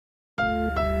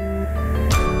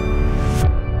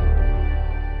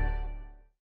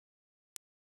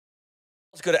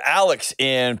Let's go to Alex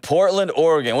in Portland,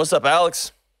 Oregon. What's up,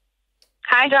 Alex?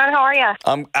 Hi, John. How are you?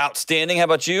 I'm outstanding. How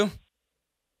about you?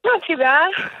 Not too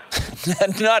bad.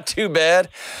 Not too bad.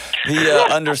 The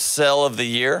undersell of the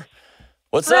year.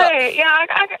 What's up? Right. Yeah,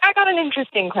 I got an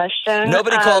interesting question.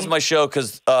 Nobody calls my show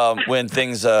because when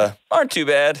things aren't too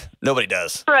bad, nobody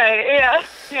does. Right. Yeah.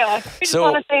 Yeah. We just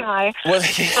want to say hi.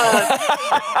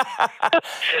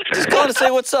 Just calling to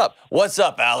say what's up. What's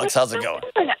up, Alex? How's it going?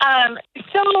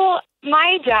 So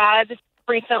my dad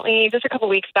recently, just a couple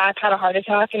weeks back, had a heart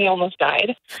attack and he almost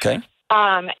died. Okay.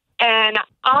 And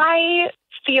I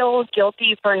feel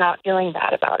guilty for not feeling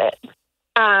bad about it.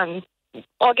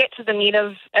 I'll get to the meat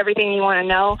of everything you want to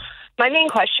know. My main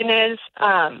question is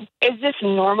this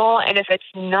normal? And if it's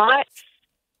not,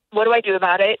 what do I do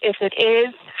about it? If it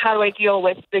is, how do I deal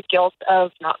with the guilt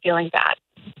of not feeling bad?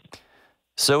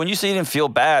 So when you say you didn't feel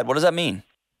bad, what does that mean?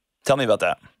 Tell me about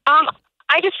that.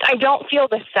 I don't feel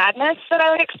the sadness that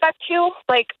I would expect to.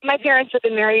 Like, my parents have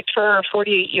been married for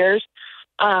 48 years.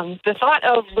 The thought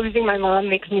of losing my mom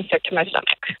makes me sick to my stomach.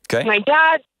 Okay. My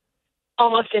dad,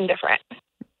 almost indifferent.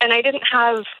 And I didn't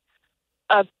have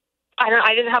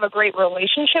a great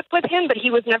relationship with him, but he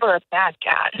was never a bad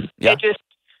dad. Yeah.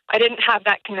 I didn't have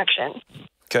that connection.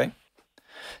 Okay.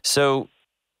 So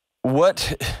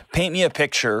paint me a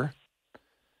picture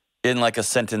in like a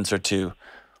sentence or two.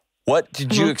 What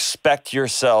did you expect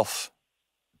yourself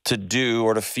to do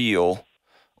or to feel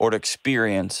or to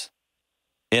experience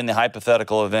in the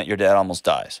hypothetical event your dad almost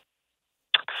dies?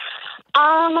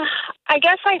 I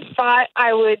guess I thought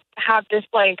I would have this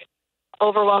like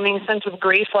overwhelming sense of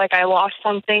grief, like I lost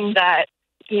something that,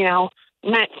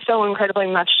 meant so incredibly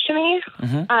much to me.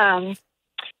 Mm-hmm.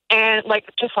 And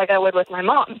just like I would with my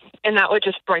mom, and that would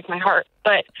just break my heart.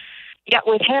 But yet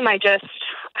with him, I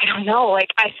don't know, like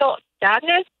I felt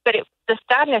sadness, but the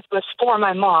sadness was for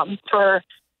my mom for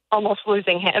almost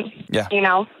losing him. Yeah.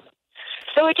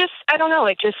 So I don't know,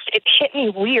 it hit me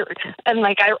weird. And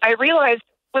like, I realized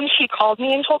when she called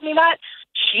me and told me that,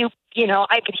 she,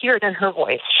 I could hear it in her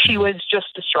voice. She was just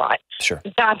distraught. Sure.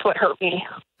 That's what hurt me.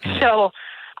 So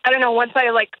I don't know, once I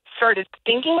started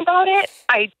thinking about it,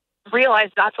 I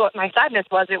realized that's what my sadness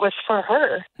was. It was for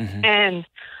her. Mm-hmm. And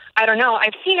I don't know,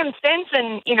 I've seen him since,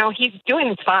 and, he's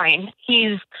doing fine.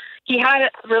 He had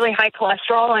really high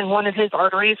cholesterol, and one of his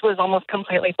arteries was almost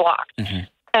completely blocked. Mm-hmm.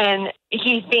 And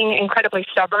he's being incredibly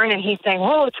stubborn, and he's saying,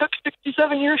 well, it took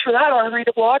 67 years for that artery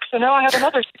to block, so now I have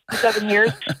another 67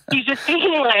 years. He's just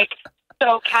being,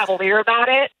 so cavalier about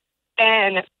it.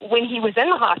 And when he was in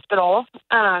the hospital,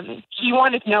 he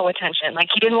wanted no attention.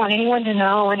 He didn't want anyone to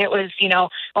know, and it was,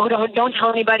 don't tell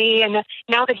anybody. And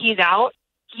now that he's out,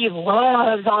 he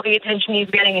loves all the attention he's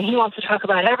getting, and he wants to talk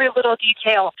about every little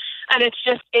detail. And it's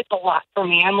a lot for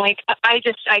me. I'm like, I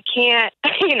can't,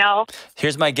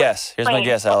 Here's my guess,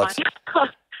 Alex.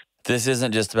 This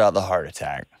isn't just about the heart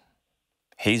attack.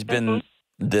 He's been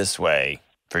this way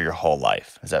for your whole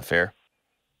life. Is that fair?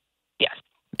 Yes.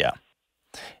 Yeah.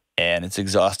 And it's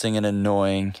exhausting and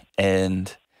annoying,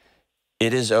 and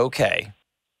it is okay.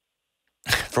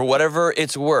 For whatever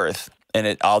it's worth,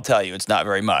 and I'll tell you, it's not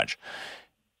very much.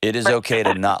 It is okay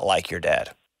to not like your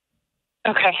dad.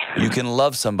 Okay. You can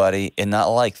love somebody and not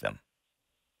like them.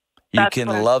 You can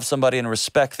love somebody and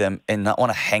respect them and not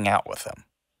want to hang out with them.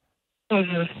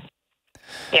 Mm-hmm.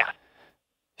 Yeah.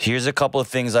 Here's a couple of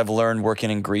things I've learned working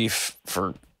in grief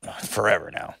for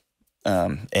forever now,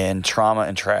 and trauma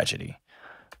and tragedy.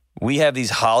 We have these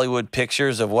Hollywood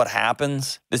pictures of what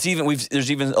happens. There's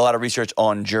even a lot of research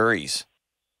on juries.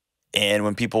 And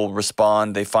when people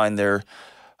respond, they find their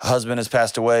husband has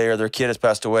passed away or their kid has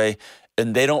passed away,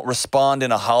 and they don't respond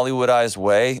in a Hollywoodized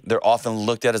way. They're often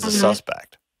looked at as a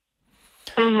suspect.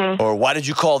 Mm-hmm. Or why did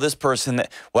you call this person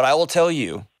that? What I will tell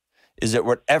you is that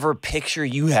whatever picture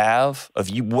you have of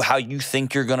how you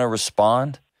think you're going to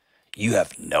respond, you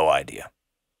have no idea.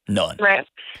 None. Right.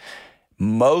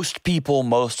 Most people,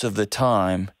 most of the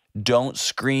time, don't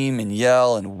scream and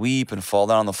yell and weep and fall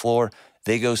down on the floor.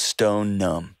 They go stone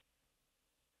numb.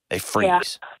 They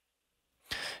freeze. Yeah.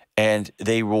 And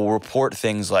they will report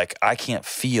things like, I can't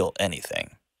feel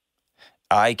anything.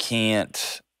 I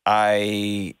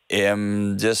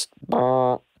am just,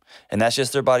 and that's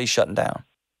just their body shutting down.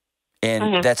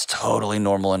 And that's totally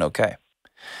normal and okay.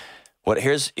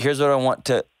 Here's what I want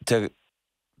to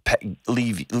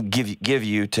give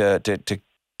you to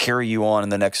carry you on in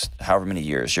the next however many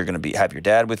years. You're going to have your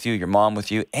dad with you, your mom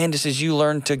with you, and just as you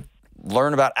learn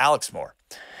about Alex more.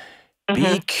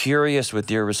 Be curious with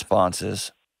your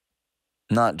responses,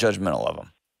 not judgmental of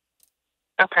them.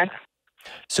 Okay.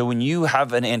 So when you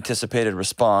have an anticipated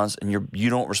response and you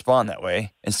don't respond that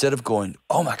way, instead of going,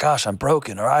 oh my gosh, I'm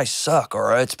broken, or I suck,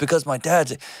 or it's because my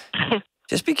dad's,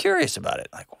 just be curious about it.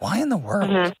 Like, why in the world?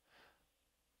 Mm-hmm.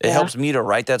 It helps me to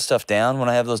write that stuff down when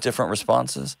I have those different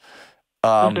responses.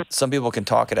 Some people can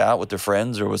talk it out with their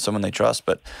friends or with someone they trust,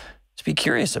 but just be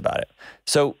curious about it.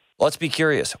 So let's be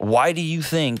curious. Why do you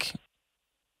think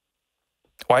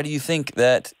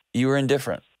that you are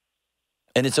indifferent?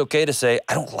 And it's okay to say,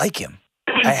 I don't like him.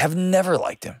 I have never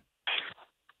liked him.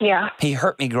 Yeah. He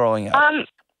hurt me growing up.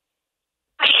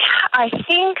 I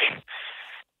think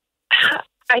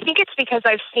it's because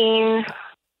I've seen,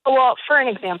 well, for an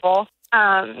example,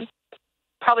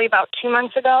 probably about 2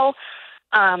 months ago,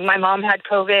 my mom had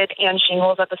COVID and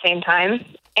shingles at the same time.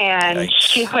 And Yikes.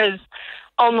 She was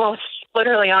almost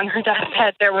literally on her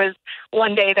deathbed. There was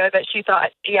one day though that she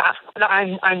thought, yeah,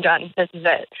 I'm done. This is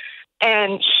it.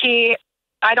 And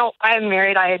I'm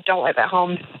married. I don't live at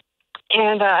home.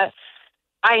 And,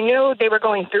 I knew they were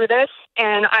going through this,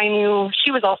 and I knew she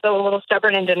was also a little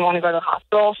stubborn and didn't want to go to the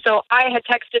hospital. So I had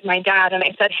texted my dad and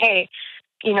I said, hey,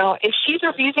 if she's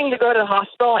refusing to go to the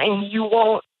hospital and you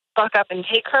won't buck up and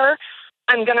take her,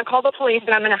 I'm going to call the police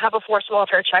and I'm going to have a forced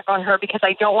welfare check on her because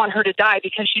I don't want her to die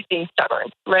because she's being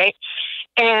stubborn, right?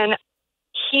 And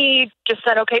he just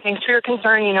said, okay, thanks for your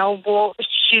concern. Well,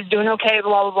 she's doing okay,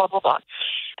 blah, blah, blah, blah, blah.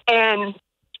 And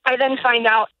I then find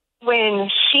out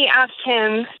when she asked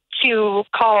him to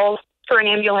call for an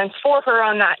ambulance for her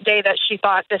on that day that she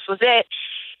thought this was it,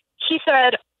 he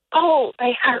said, oh,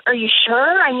 are you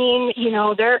sure? I mean,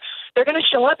 they're going to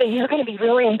show up and you're going to be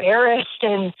really embarrassed.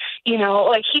 And,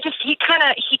 like he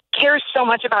cares so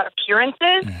much about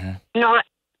appearances, not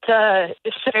the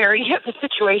severity of the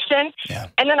situation. Yeah.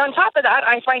 And then on top of that,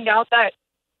 I find out that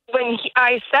when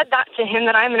I said that to him,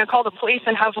 that I'm going to call the police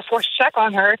and have a forced check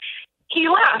on her, he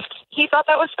laughed. He thought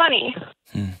that was funny.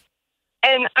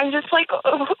 And I'm just like,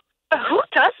 who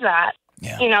does that?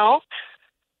 Yeah. It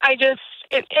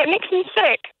makes me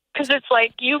sick because it's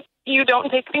like you don't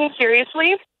take things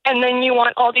seriously, and then you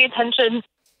want all the attention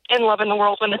and love in the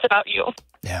world when it's about you.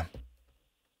 Yeah.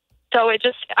 So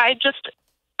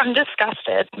I'm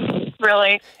disgusted,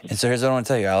 really. And so here's what I want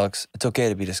to tell you, Alex. It's okay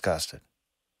to be disgusted.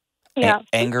 Yeah.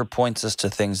 Anger points us to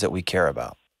things that we care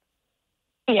about.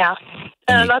 Yeah.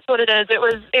 That's what it is.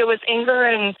 It was anger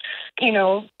and,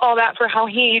 all that for how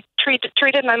he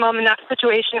treated my mom in that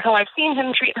situation, how I've seen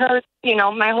him treat her,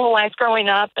 my whole life growing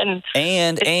up. And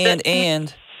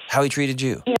how he treated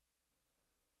you. Yeah.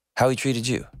 How he treated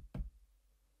you.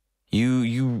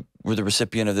 You were the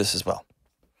recipient of this as well.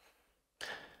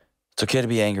 It's okay to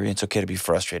be angry. It's okay to be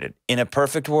frustrated. In a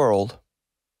perfect world,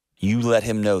 you let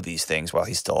him know these things while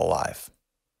he's still alive.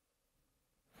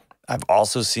 I've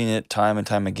also seen it time and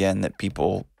time again that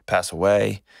people pass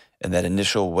away and that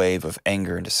initial wave of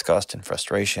anger and disgust and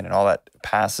frustration and all that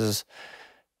passes.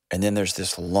 And then there's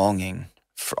this longing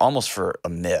almost for a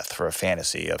myth, for a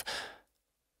fantasy of,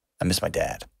 I miss my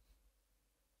dad,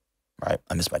 right?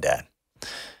 I miss my dad.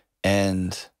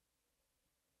 And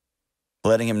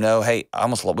letting him know, hey,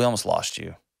 we almost lost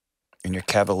you and you're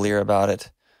cavalier about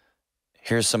it.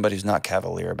 Here's somebody who's not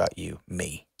cavalier about you,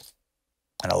 me.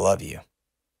 And I love you.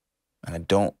 And I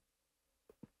don't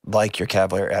like your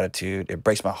cavalier attitude. It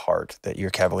breaks my heart that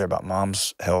you're cavalier about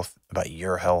mom's health, about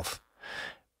your health.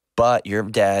 But you're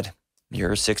dad.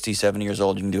 You're 60, 70 years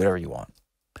old. You can do whatever you want.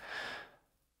 I'll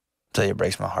tell you, it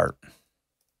breaks my heart.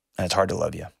 And it's hard to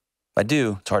love you. I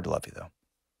do. It's hard to love you, though.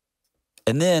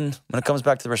 And then when it comes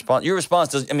back to the response, your response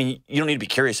does, you don't need to be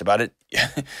curious about it.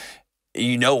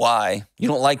 You know why. You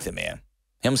don't like the man.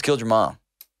 He almost killed your mom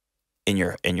in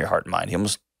your heart and mind. He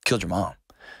almost killed your mom.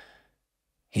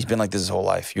 He's been like this his whole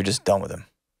life. You're just done with him.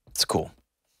 It's cool.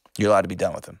 You're allowed to be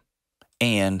done with him.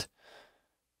 And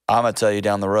I'm going to tell you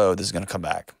down the road, this is going to come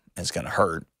back. It's going to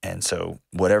hurt. And so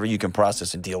whatever you can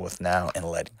process and deal with now and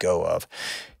let go of.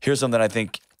 Here's something I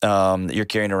think that you're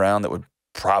carrying around that would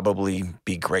probably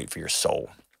be great for your soul.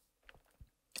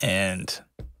 And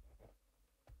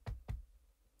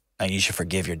now you should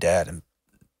forgive your dad and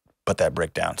put that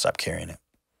brick down. Stop carrying it.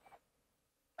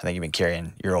 I think you've been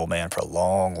carrying your old man for a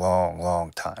long, long,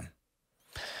 long time.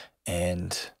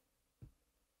 And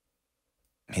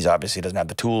he's obviously doesn't have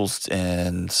the tools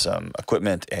and some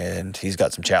equipment, and he's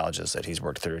got some challenges that he's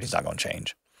worked through, and he's not going to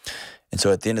change. And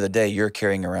so at the end of the day, you're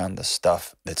carrying around the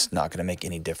stuff that's not going to make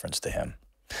any difference to him.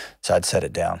 So I'd set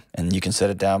it down. And you can set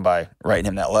it down by writing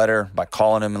him that letter, by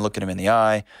calling him and looking him in the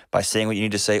eye, by saying what you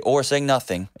need to say, or saying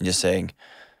nothing and just saying,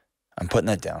 I'm putting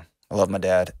that down. I love my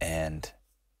dad, and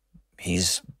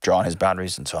he's drawing his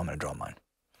boundaries, and so I'm going to draw mine.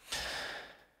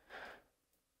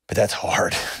 But that's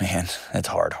hard, man. That's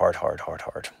hard.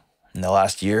 In the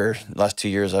last 2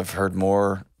 years, I've heard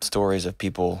more stories of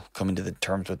people coming to the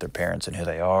terms with their parents and who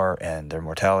they are and their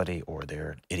mortality or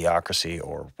their idiocracy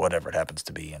or whatever it happens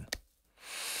to be. And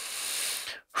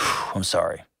I'm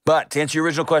sorry. But to answer your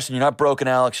original question, you're not broken,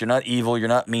 Alex. You're not evil. You're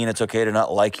not mean. It's okay to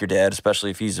not like your dad,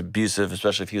 especially if he's abusive,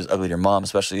 especially if he was ugly to your mom,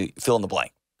 especially fill in the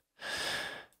blank.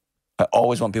 I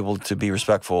always want people to be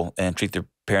respectful and treat their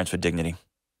parents with dignity.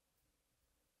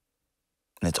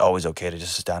 And it's always okay to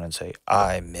just sit down and say,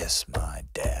 I miss my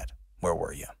dad. Where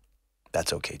were you?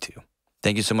 That's okay too.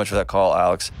 Thank you so much for that call,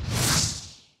 Alex.